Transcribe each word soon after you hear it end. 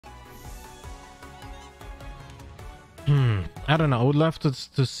I don't know. I would love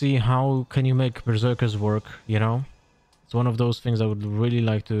to see how can you make berserkers work, you know? It's one of those things I would really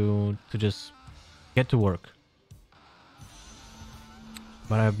like to just get to work.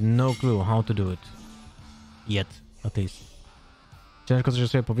 But I have no clue how to do it. Yet, at least. Ciężko coś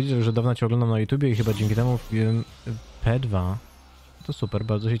sobie powiedzieć, że dawno cię oglądam na YouTubie i chyba dzięki temu wbiłem P2. To super,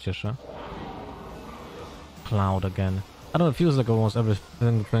 bardzo się cieszę. Cloud again. I don't know, it feels like almost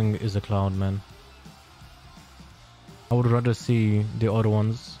everything is a cloud, man. I would rather see the other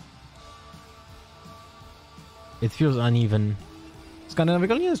ones. It feels uneven. Skandynawia,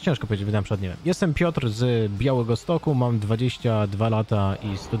 ale nie jest ciężko powiedzieć, wydam przed, nie wiem. Jestem Piotr z Białegostoku, mam 22 lata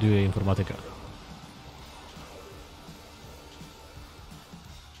i studiuję informatykę.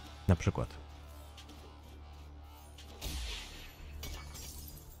 Na przykład.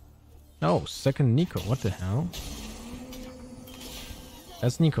 Oh, second Nico, what the hell?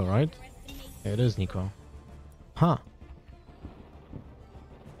 That's Nico, right? Yeah, it is Nico. Huh.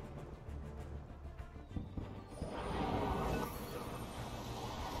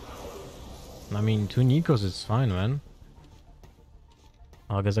 I mean, 2 Nikos is fine, man.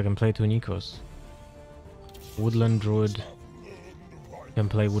 I guess I can play 2 Nikos. Woodland Druid. Can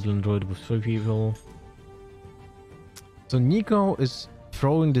play Woodland Druid with 3 people. So Nico is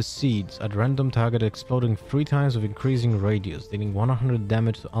throwing the seeds at random target, exploding 3 times with increasing radius, dealing 100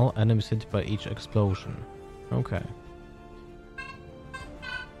 damage to all enemies hit by each explosion. Okay.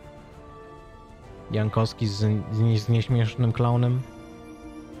 Jankowski z nieśmiesznym klaunem.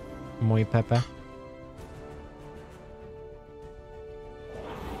 Mój Pepe.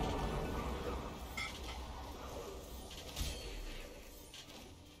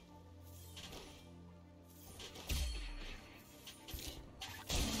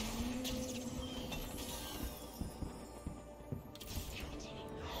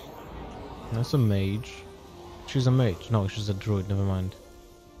 That's a mage. She's a mage. No, she's a druid. Never mind.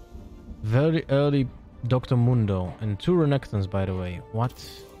 Very early Dr. Mundo and 2 Renekton's, by the way. What?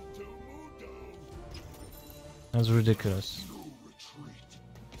 That's ridiculous.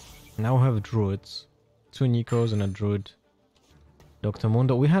 Now we have druids. 2 Nikos and a druid. Dr.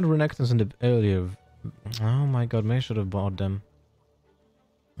 Mundo. We had Renekton's in the earlier. Oh my god, maybe I should have bought them.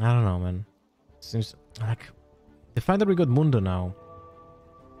 I don't know, man. Seems like the fact that we got Mundo now.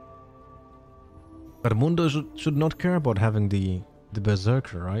 But Mundo should not care about having the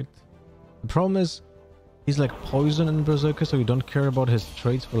Berserker, right? The problem is he's like poison in Berserker, so you don't care about his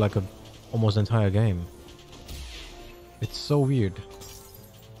traits for like almost entire game. It's so weird.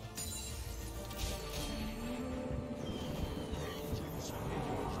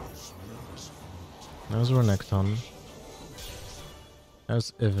 There's Renekton.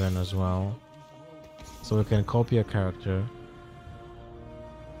 There's Ivan as well. So we can copy a character.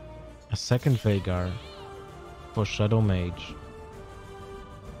 A second Veigar for Shadow Mage.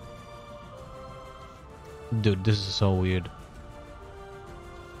 Dude, this is so weird.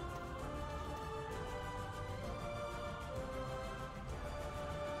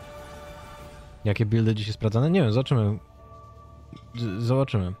 Jakie buildy dzisiaj sprawdzane? Nie wiem, zobaczymy.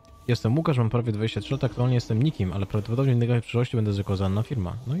 Zobaczymy. Jestem Łukasz, mam prawie 23 lat, aktualnie jestem nikim, ale prawdopodobnie w przyszłości będę zakozana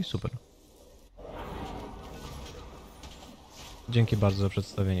firma. No i super. Dzięki bardzo za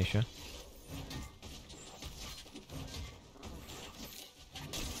przedstawienie się.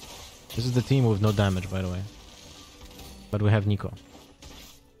 This is the team with no damage, by the way. But we have Nico.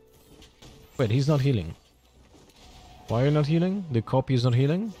 Wait, he's not healing. Why are you not healing? The copy is not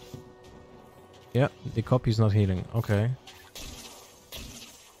healing? Yeah, the copy is not healing. Okay.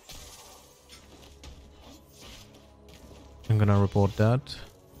 I'm gonna report that.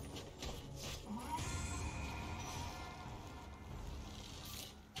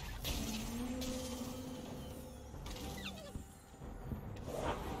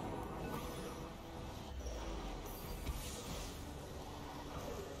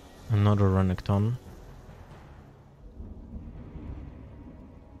 Another Renekton.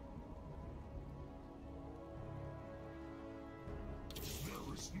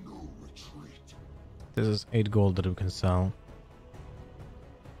 This is 8 gold that we can sell.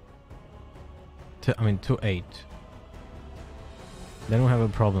 To 8. Then we have a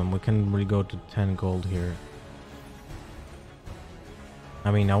problem. We can really go to 10 gold here.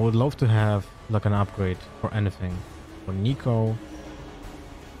 I mean, I would love to have like an upgrade for anything. For Nico.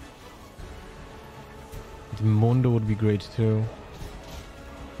 The Mundo would be great too.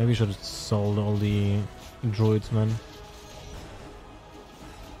 Maybe I should have sold all the druids, man.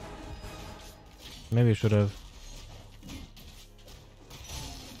 Maybe I should have.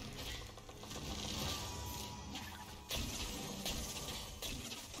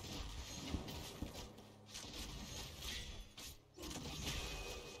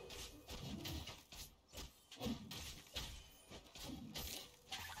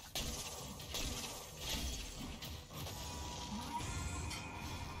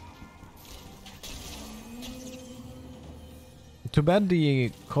 Too bad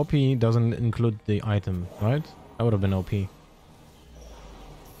the copy doesn't include the item, right? That would have been OP.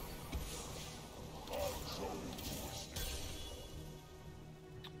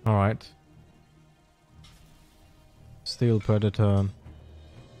 Alright. Steel Predator.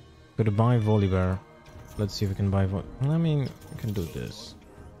 Could buy Volibear. Let's see if we can buy I mean, we can do this.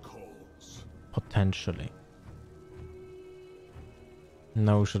 Potentially.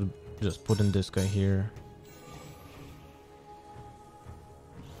 Now we should just put in this guy here.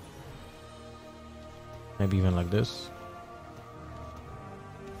 Maybe even like this.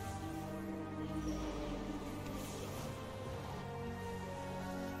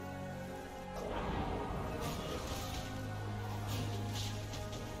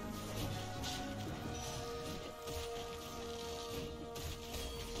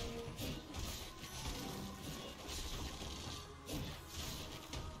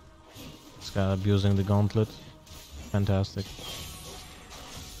 This guy abusing the gauntlet. Fantastic.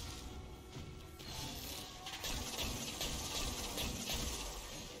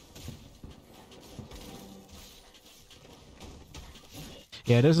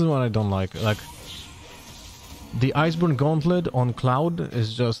 Yeah, this is what I don't like. Like, the Iceborne Gauntlet on Cloud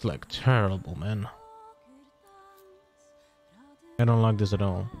is just like terrible, man. I don't like this at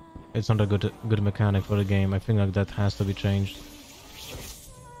all. It's not a good mechanic for the game. I think like that has to be changed.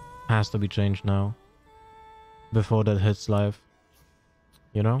 Has to be changed now. Before that hits live.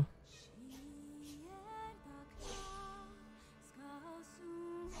 You know?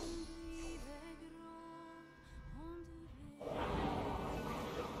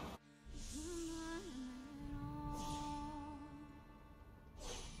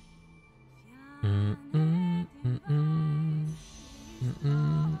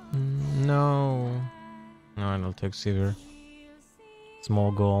 No. No, I'll take Sever.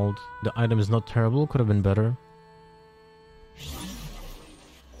 Small gold. The item is not terrible, could have been better.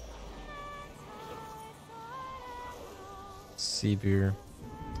 Sever.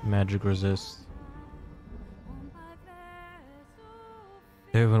 Magic resist.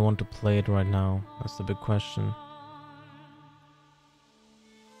 Do I even want to play it right now? That's the big question.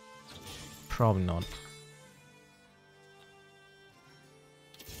 Probably not.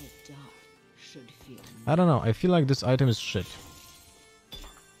 I don't know, I feel like this item is shit.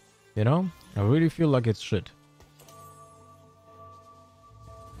 You know? I really feel like it's shit.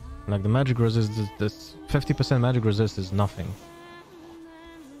 Like the magic resist, this 50% magic resist is nothing.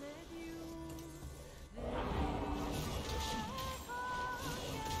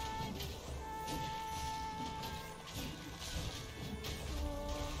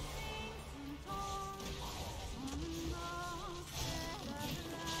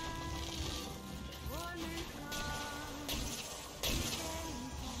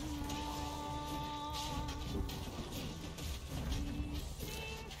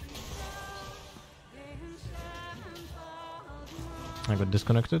 I got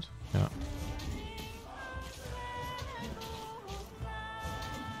disconnected? Yeah.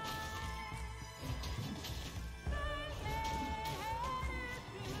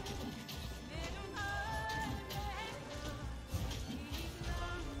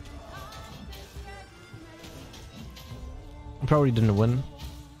 Probably didn't win.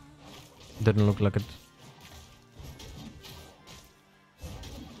 Didn't look like it.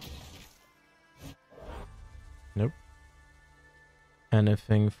 Nope.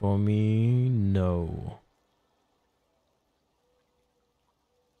 Anything for me? No.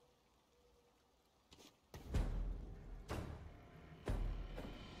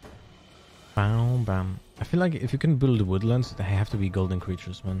 Bam, bam. I feel like if you can build woodlands, they have to be golden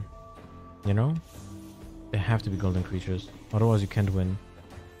creatures, man. You know? They have to be golden creatures. Otherwise you can't win.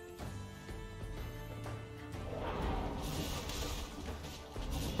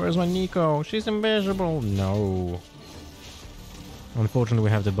 Where's my Nico? She's invisible. No. Unfortunately, we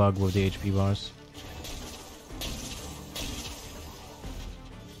have the bug with the HP bars.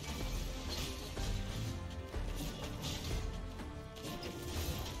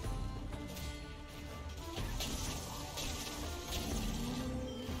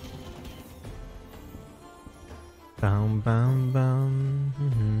 Bam, bam, bam.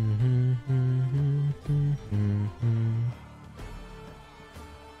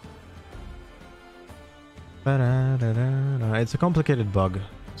 It's a complicated bug,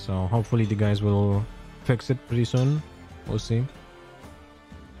 so hopefully the guys will fix it pretty soon. We'll see.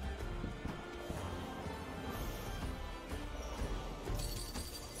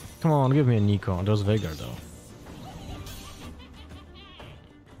 Come on, give me a Nico. There's Veigar though.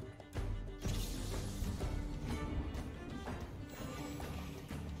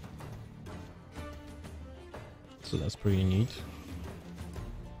 So that's pretty neat.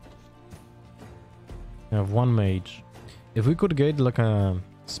 I have one mage. If we could get like a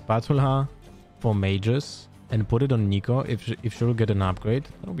spatula for mages and put it on Nico, if she'll get an upgrade,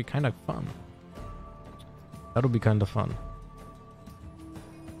 that would be kind of fun. That would be kind of fun.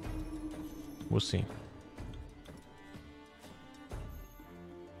 We'll see.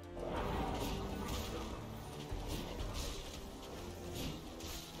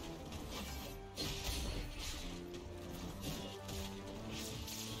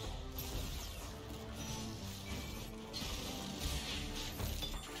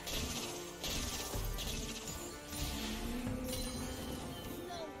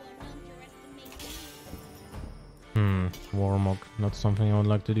 Warmog, not something I would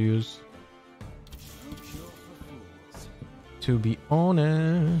like to use. To be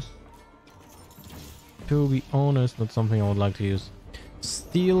honest, not something I would like to use.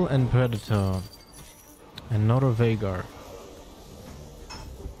 Steel and Predator. Another Veigar.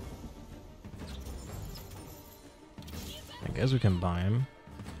 I guess we can buy him.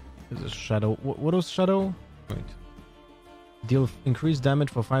 This is Shadow. What was Shadow? Wait. Deal increased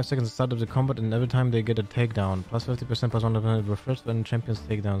damage for 5 seconds at the start of the combat, and every time they get a takedown. Plus 50% plus 100% refresh when champions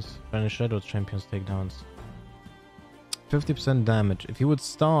takedowns. When Shadow champions takedowns. 50% damage. If you would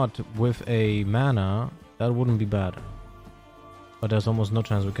start with a mana, that wouldn't be bad. But there's almost no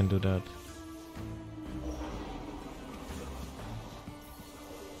chance we can do that.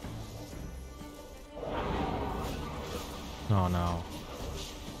 Oh no.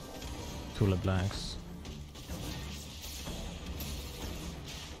 Two LeBlancs.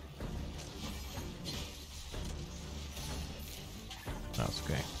 That's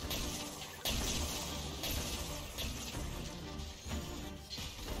okay.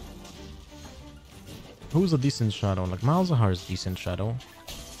 Who's a decent shadow? Like LotharHS is decent shadow.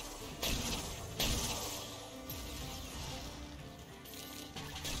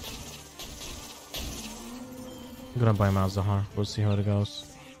 I'm gonna buy LotharHS. We'll see how it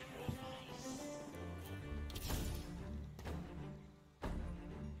goes.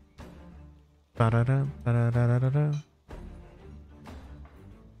 Ba-da-da, ba-da-da-da-da.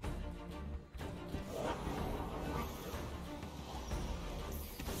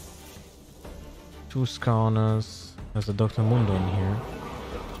 Two Skarners. There's a Dr. Mundo in here.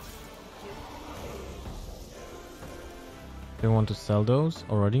 Do you want to sell those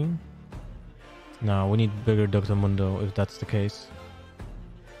already? No, we need bigger Dr. Mundo if that's the case.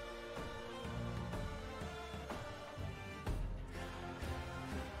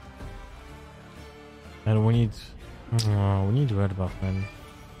 And we need red buff, man.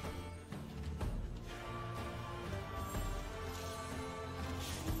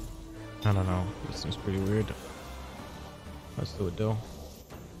 I don't know. This seems pretty weird. Let's do it though.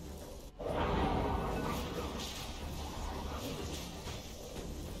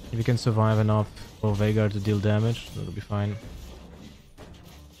 If you can survive enough for Veigar to deal damage, that'll be fine.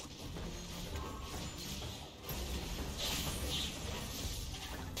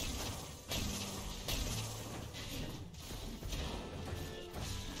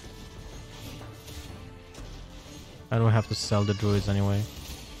 I don't have to sell the druids anyway.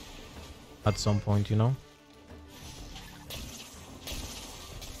 At some point, you know?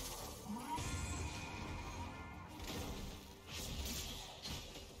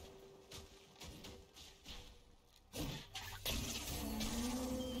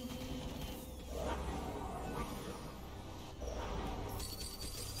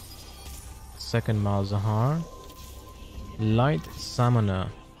 Second LotharHS. Light Summoner.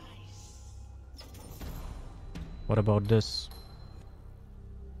 What about this?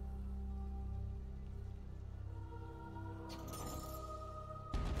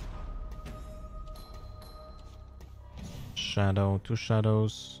 Shadow, two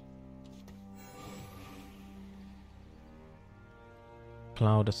shadows.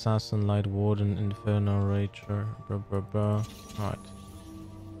 Cloud Assassin, Light Warden, Inferno Rager, Alright.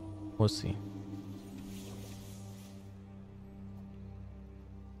 We'll see.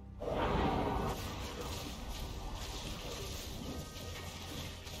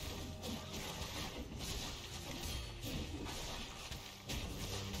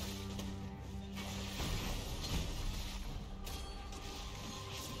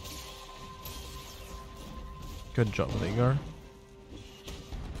 Good job, Veigar.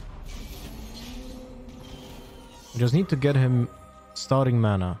 Just need to get him starting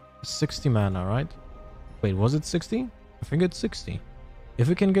mana. 60 mana, right? Wait, was it 60? I think it's 60. If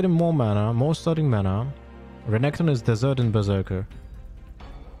we can get him more mana, more starting mana, Renekton is Desert and Berserker.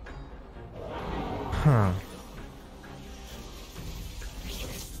 Huh.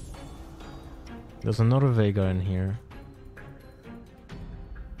 There's another Veigar in here.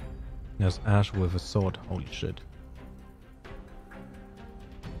 There's Ash with a sword. Holy shit.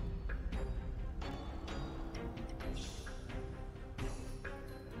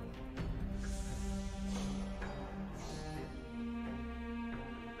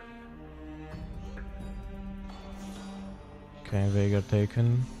 Okay, Veigar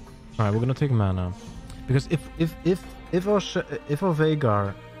taken. Alright, we're gonna take mana. Because if our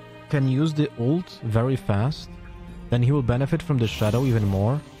Veigar can use the ult very fast, then he will benefit from the shadow even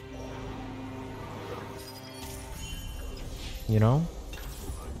more. You know?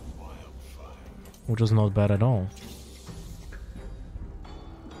 Which is not bad at all.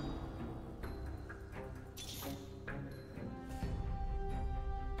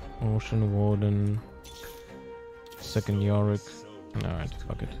 Ocean Warden. Second Yorick. Alright,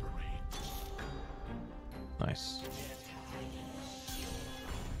 fuck it. Nice.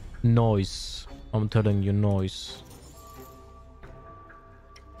 Noise. I'm telling you, noise.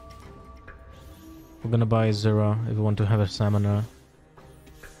 We're gonna buy Zera if we want to have a summoner.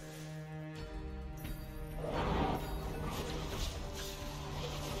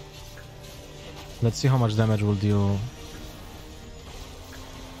 Let's see how much damage we'll deal.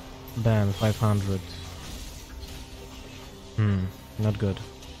 Bam, 500. Not good.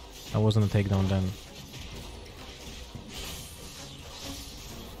 I wasn't a takedown then.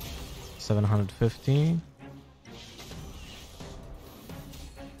 750.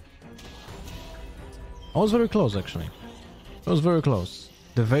 I was very close, actually. I was very close.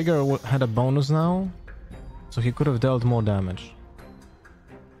 The Veigar had a bonus now, so he could have dealt more damage.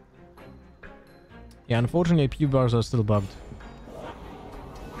 Yeah, unfortunately, AP bars are still bugged.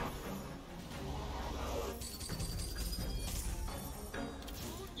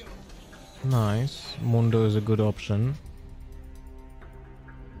 Nice. Mundo is a good option.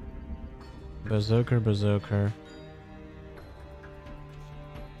 Berserker, Berserker.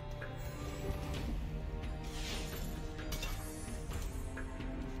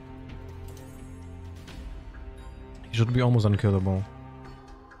 He should be almost unkillable.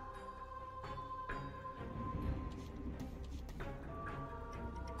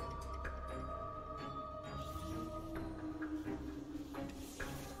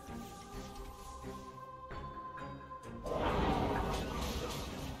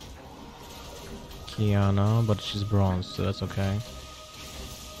 Kiana, but she's bronze, so that's okay.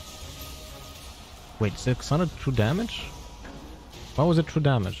 Wait, 600 true damage? Why was it true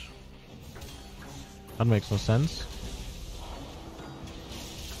damage? That makes no sense.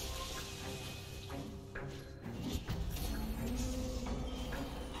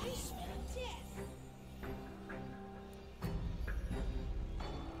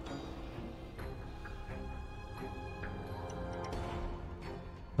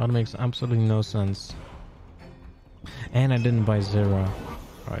 That makes absolutely no sense. And I didn't buy Zera.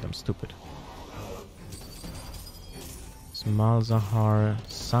 Alright, I'm stupid. Malzahar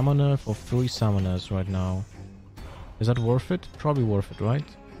summoner for 3 summoners right now. Is that worth it? Probably worth it, right?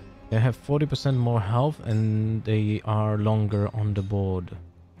 They have 40% more health and they are longer on the board.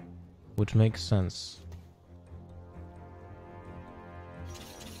 Which makes sense.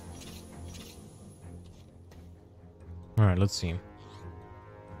 Alright, let's see.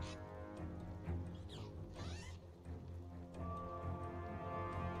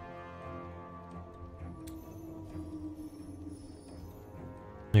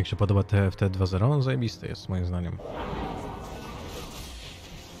 Jak się podoba TFT 2.0? No zajebiste jest moim zdaniem.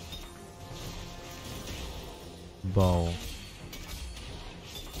 Bow.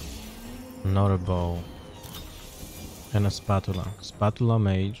 Another bow. And a spatula. Spatula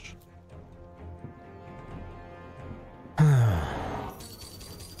mage.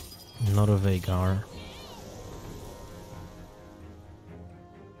 Not a Veigar.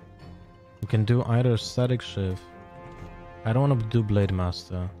 We can do either static shift. I don't want to do Blade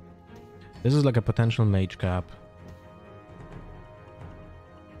Master. This is like a potential mage cap.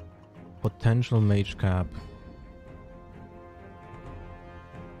 Potential mage cap.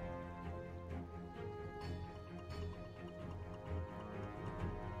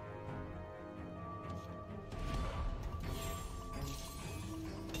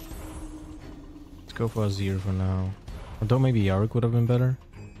 Let's go for Azir for now. Although maybe Yarick would have been better.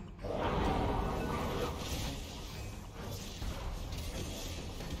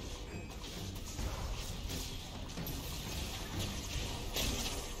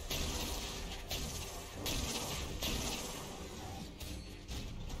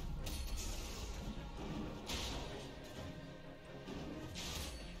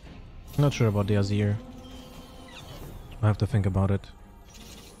 Not sure about the Azir. I have to think about it.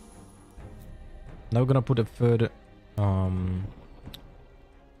 Now we're gonna put a third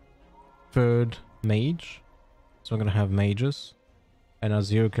third mage. So I'm gonna have mages. And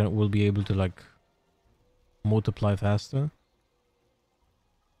Azir will be able to like multiply faster.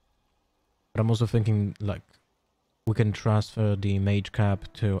 But I'm also thinking like we can transfer the mage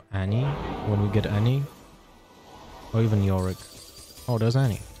cap to Annie when we get Annie. Or even Yorick. Oh, there's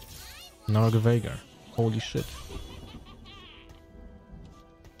Annie. Now I got Veigar. Holy shit.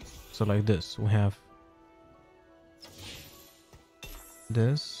 So like this, we have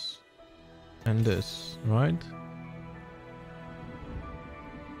this and this, right?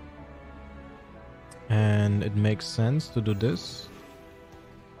 And it makes sense to do this.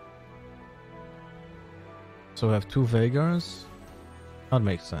 So we have 2 Veigars. That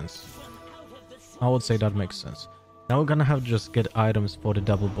makes sense. I would say that makes sense. Now we're gonna have to just get items for the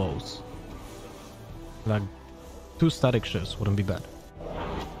double bows. Like 2 static shifts wouldn't be bad.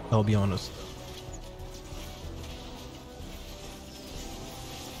 I'll be honest.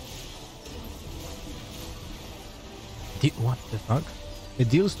 What the fuck? It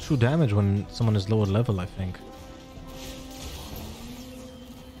deals true damage when someone is lower level, I think.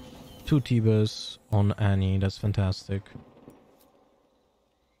 2 T-Burs on Annie, that's fantastic.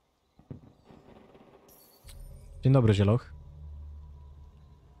 Dzień dobry, Zieloch.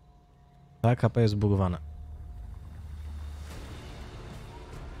 Tak, HP jest zbugowane.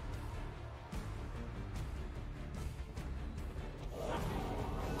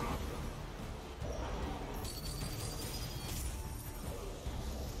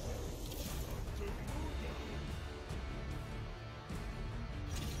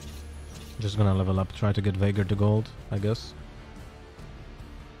 Just gonna level up, try to get Veigar to gold, I guess.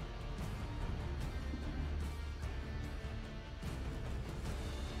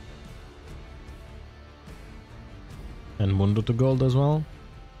 And Mundo to gold as well.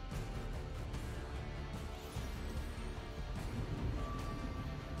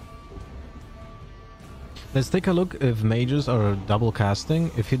 Let's take a look if mages are double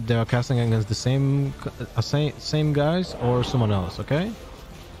casting, if they are casting against the same guys or someone else, okay?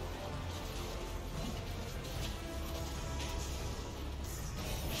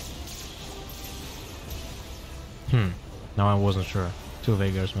 Now I wasn't sure. 2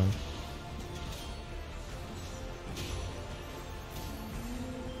 Veigars, man.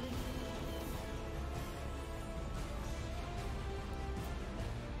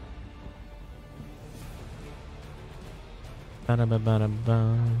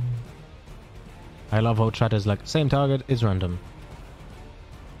 I love how chat is like, same target is random.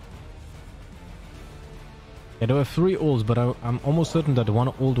 Yeah, there were 3 ults, but I'm almost certain that one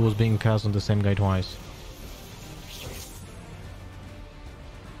ult was being cast on the same guy twice.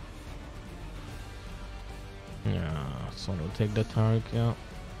 Yeah, so we'll take the target, yeah.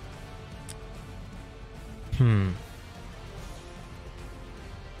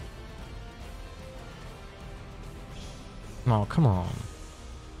 Oh, come on.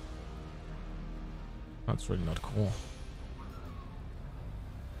 That's really not cool.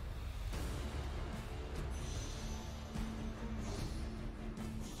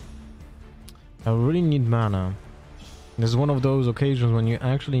 I really need mana. This is one of those occasions when you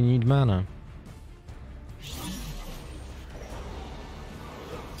actually need mana.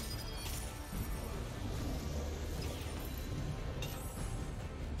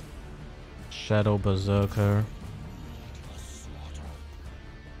 Shadow Berserker.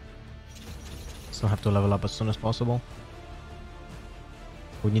 Still have to level up as soon as possible.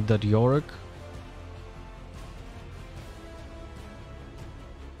 We need that Yorick.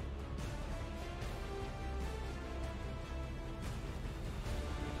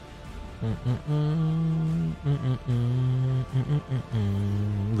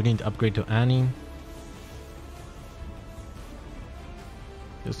 We need to upgrade to Annie.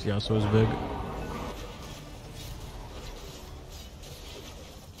 This Yasuo is big.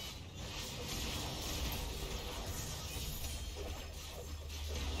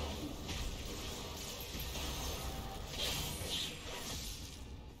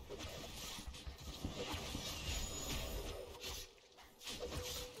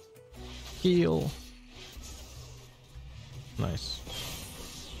 Heal. Nice.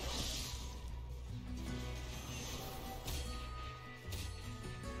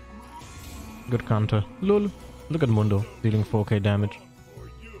 Good counter. Lol. Look at Mundo dealing 4k damage.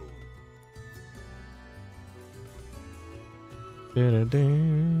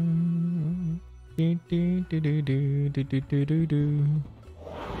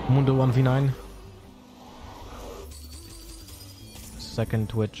 Mundo 1v9. Second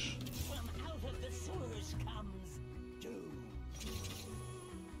Twitch.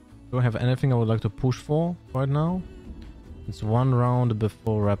 Do I have anything I would like to push for right now? It's 1 round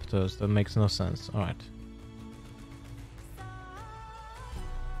before Raptors. That makes no sense. Alright.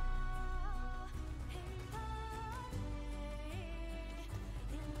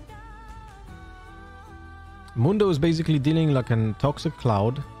 Mundo is basically dealing like a toxic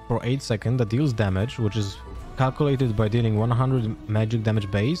cloud for 8 seconds that deals damage, which is calculated by dealing 100 magic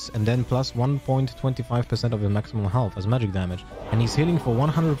damage base and then plus 1.25% of the maximum health as magic damage. And he's healing for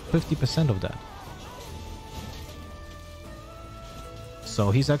 150% of that. So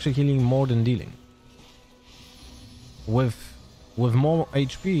he's actually healing more than dealing. With more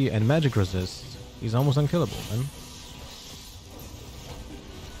HP and magic resist, he's almost unkillable, man.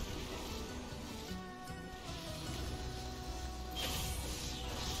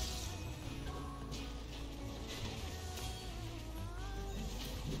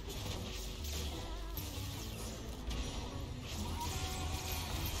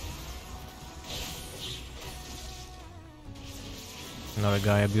 Another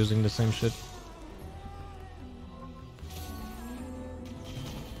guy abusing the same shit.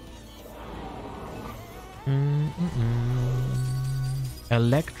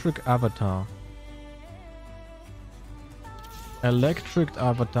 Electric avatar. Electric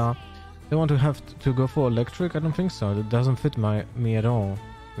avatar. They want to have to go for electric? I don't think so. It doesn't fit me at all.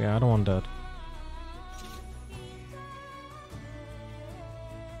 Yeah, I don't want that.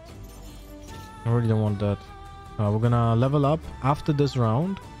 I really don't want that. We're gonna level up after this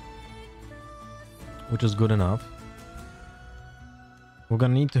round, which is good enough. We're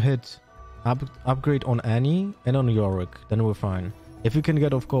gonna need to hit upgrade on Annie and on Yorick, then we're fine. If we can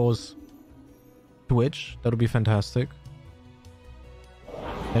get, of course, Twitch, that would be fantastic.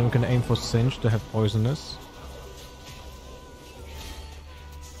 Then we can aim for Singe to have poisonous.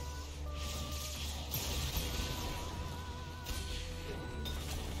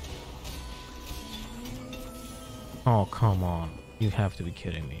 Oh, come on. You have to be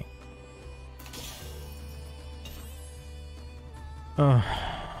kidding me. Yeah,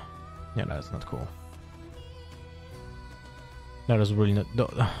 that's not cool. That is really not...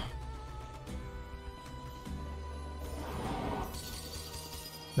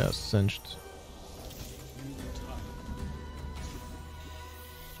 That's cinched.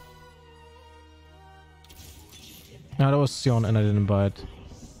 Now that was Sion and I didn't buy it.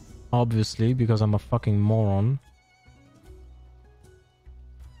 Obviously, because I'm a fucking moron.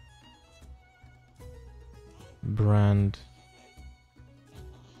 Brand.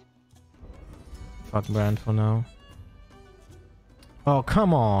 Fuck Brand for now. Oh,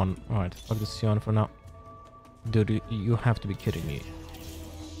 come on. Alright, fuck the Sion for now. Dude, you have to be kidding me.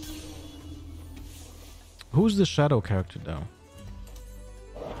 Who's the shadow character though?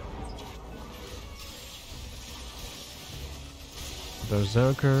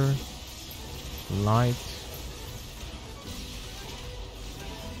 Berserker. Light.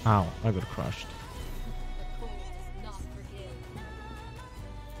 Ow, I got crushed.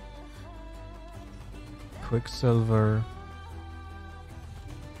 Quicksilver.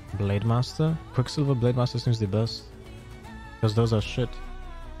 Blade Master. Quicksilver, Blade Master seems the best. Because those are shit.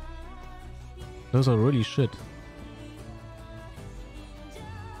 Those are really shit.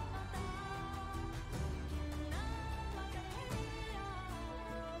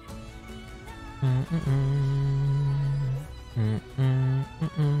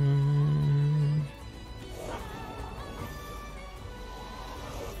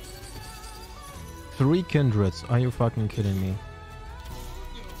 Three kindreds. Are you fucking kidding me?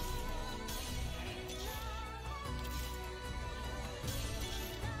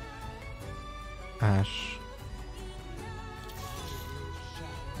 Ash.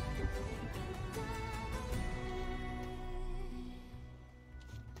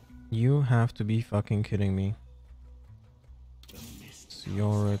 You have to be fucking kidding me.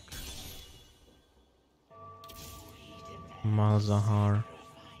 Yorick. Malzahar.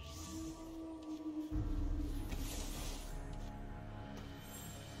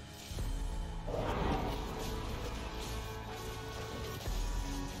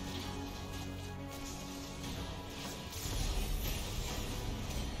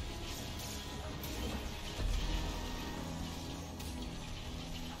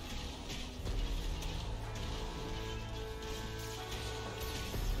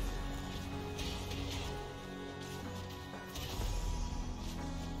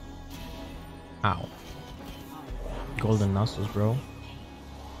 Ow. Golden Nasus, bro.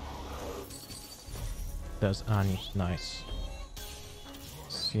 There's Annie. Nice.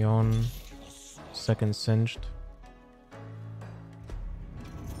 Sion. Second Singed.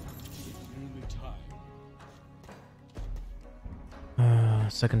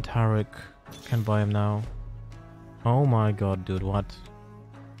 Second Tarek. Can buy him now. Oh my god, dude, what?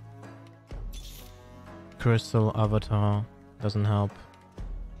 Crystal avatar doesn't help.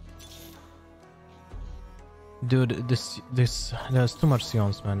 Dude, there's too much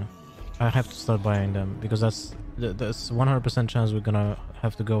Sions, man. I have to start buying them because that's 100% chance we're gonna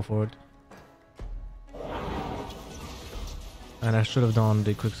have to go for it. And I should have done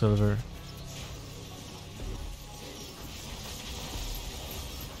the Quicksilver.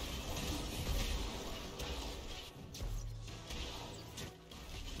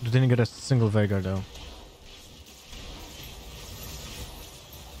 Didn't get a single Veigar though.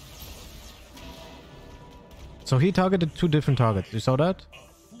 So he targeted 2 different targets. You saw that?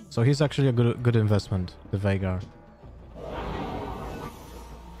 So he's actually a good investment, the Veigar.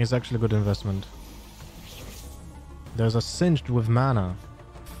 He's actually a good investment. There's a Singed with mana.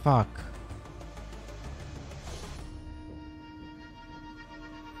 Fuck.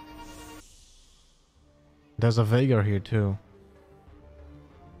 There's a Veigar here too.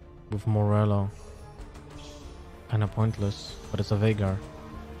 With Morello. Kinda pointless, but it's a Veigar.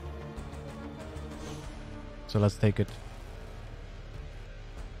 So let's take it.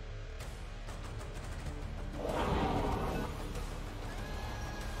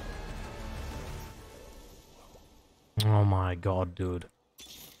 Oh my god, dude.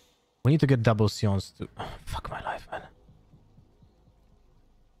 We need to get double Sions to... Fuck my life, man.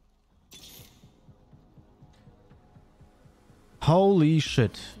 Holy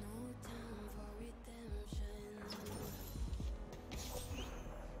shit.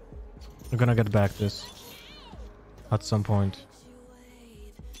 We're gonna get back this. At some point.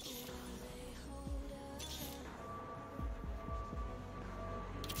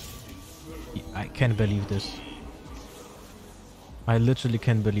 I can't believe this. I literally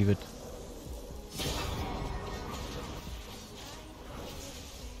can't believe it.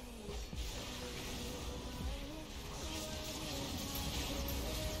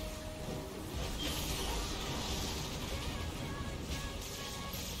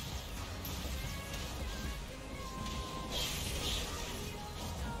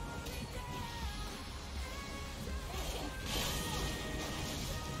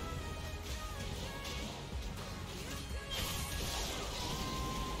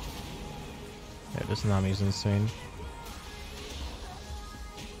 Yeah, this Nami is insane.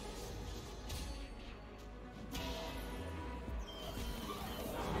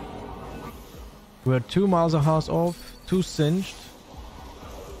 We're 2 miles a horse off, 2 Singed,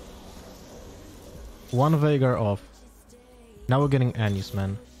 1 Veigar off. Now we're getting Annie's,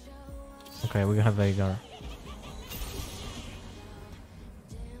 man. Okay, we have Veigar.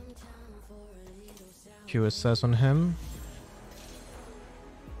 QSS on him.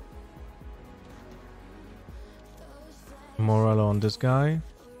 Morello on this guy.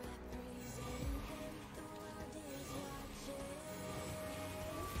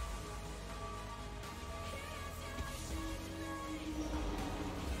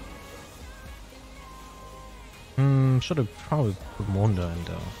 Should have probably put Mondo in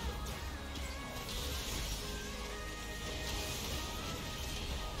though.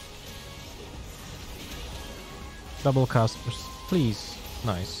 Double casters, please.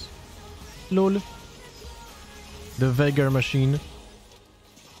 Nice. Lol. The Veigar machine.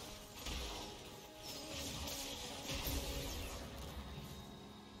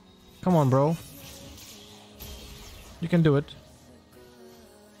 Come on, bro. You can do it.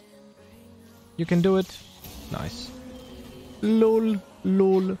 You can do it. Nice. Lol,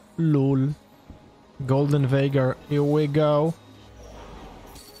 lol, lol. Golden Veigar, here we go.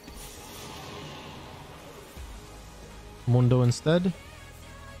 Mundo instead.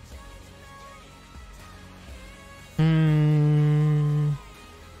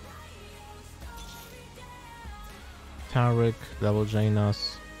 Taric, double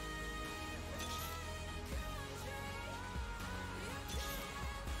Janas.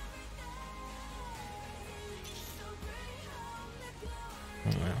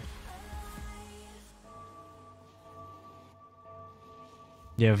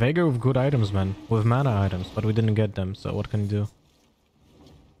 Yeah, Veigar with good items, man. With mana items, but we didn't get them, so what can you do?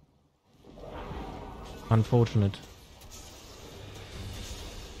 Unfortunate.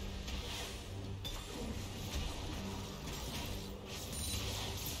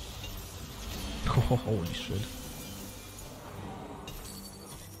 Oh, holy shit.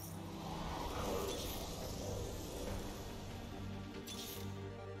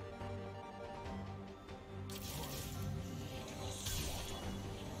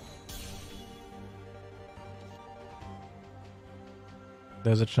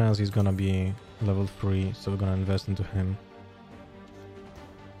 There's a chance he's gonna be level 3, so we're gonna invest into him.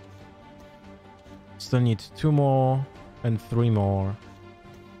 Still need 2 more and 3 more.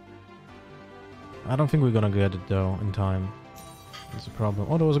 I don't think we're gonna get it though in time. That's a problem.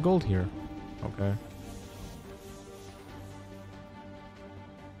 Oh, there was a gold here. Okay.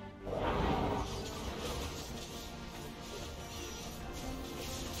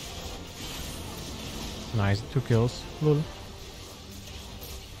 Nice, 2 kills. Lol.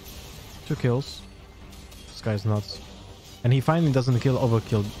 2 kills. This guy's nuts. And he finally doesn't kill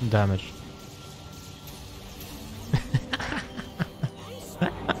overkill damage.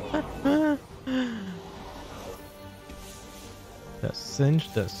 That's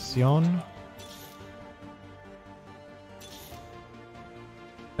Singe, that's Sion.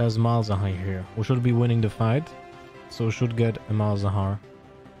 There's Malzahar here. We should be winning the fight, so we should get a Malzahar.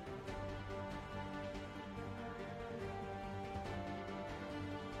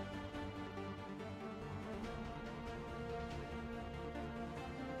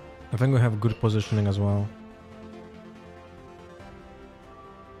 I think we have good positioning as well.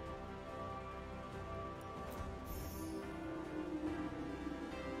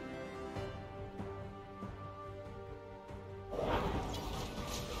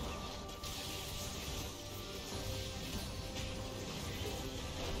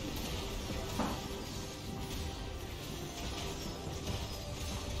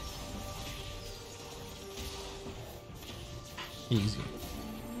 Easy.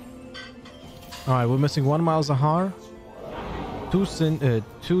 Alright, we're missing 1 Malzahar, 2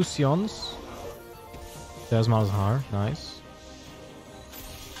 Sions. There's Malzahar, nice.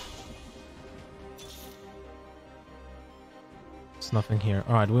 It's nothing here.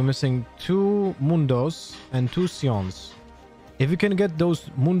 Alright, we're missing 2 Mundos and 2 Sions. If we can get those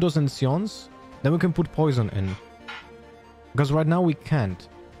Mundos and Sions, then we can put poison in. Because right now we can't.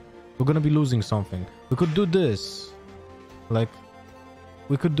 We're gonna be losing something. We could do this. Like,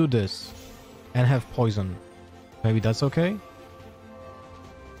 we could do this. And have poison. Maybe that's okay?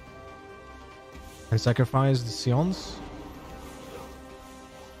 And sacrifice the Sions?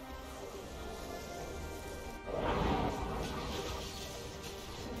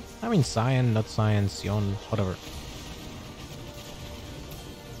 I mean Cyan, not Cyan, Sion, whatever.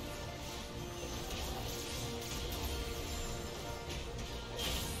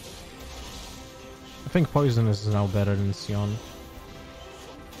 I think poison is now better than Sion.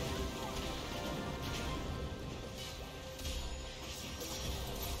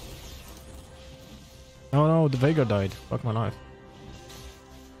 Oh no, the Veigar died. Fuck my life.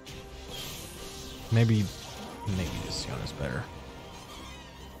 Maybe the Sion is better.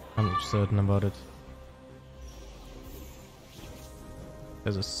 I'm not certain about it.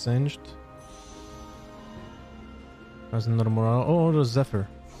 There's a Singed. There's another Morale. Oh, there's Zephyr.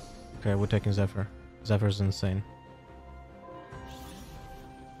 Okay, we're taking Zephyr. Zephyr's insane.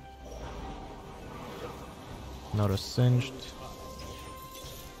 Another Singed.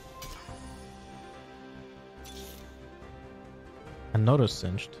 Another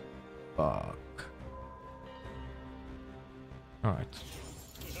Singed. Fuck. Alright.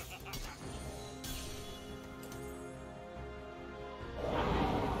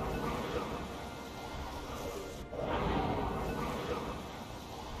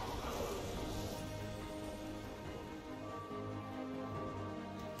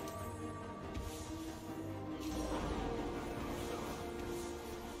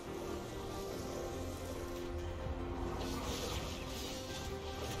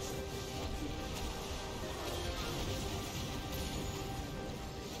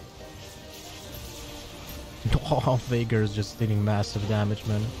 Oh, Veigar is just dealing massive damage,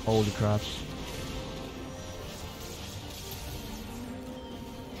 man. Holy crap.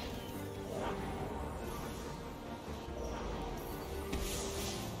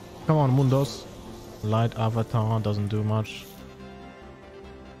 Come on, Mundos. Light Avatar doesn't do much.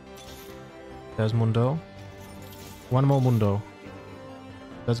 There's Mundo. 1 more Mundo.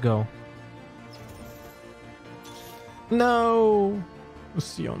 Let's go. No!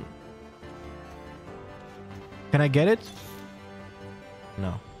 Sion. Can I get it?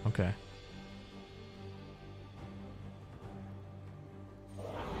 No. Okay.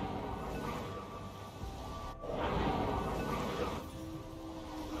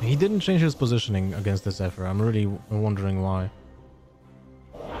 He didn't change his positioning against the Zephyr. I'm really wondering why.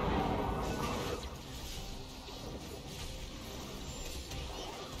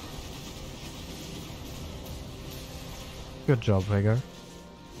 Good job, Veigar.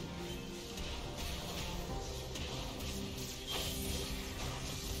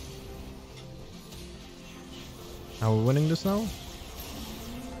 Are we winning this now?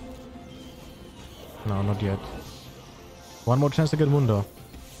 No, not yet. 1 more chance to get Mundo.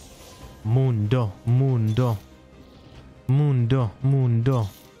 Mundo, mundo. Mundo, mundo.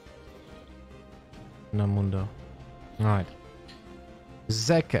 No mundo. Alright.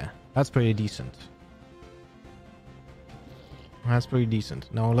 Zeke. That's pretty decent. That's pretty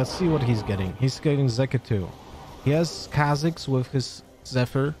decent. Now let's see what he's getting. He's getting Zeke too. He has Kha'Zix with his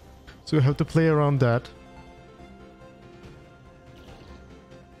Zephyr. So you have to play around that.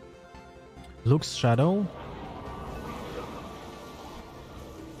 Luke's Shadow.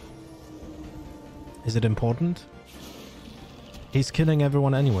 Is it important? He's killing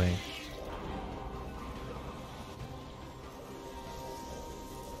everyone anyway.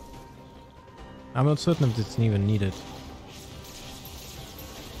 I'm not certain if it's even needed.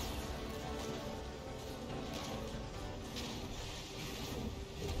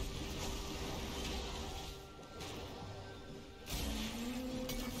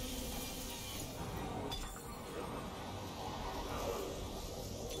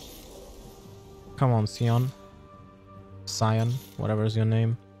 Come on, Sion. Sion, whatever is your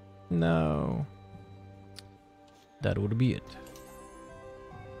name. No. That would be it.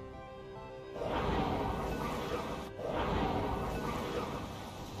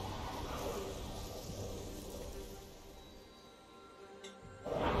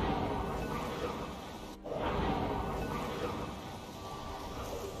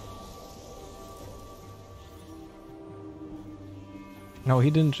 No,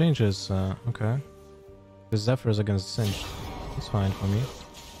 he didn't change his, okay. The Zephyr is against Cinch. It's fine for me.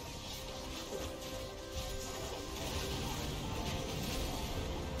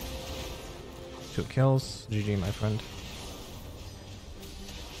 Two kills. GG, my friend.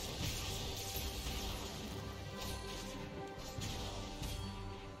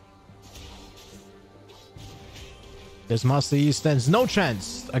 This Master Yi stands no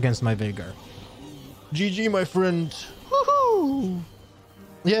chance against my Veigar. GG, my friend. Woohoo!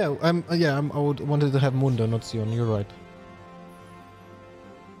 Yeah, I wanted to have Mundo, not Sion. You're right.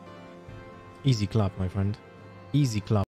 Easy clap, my friend. Easy clap.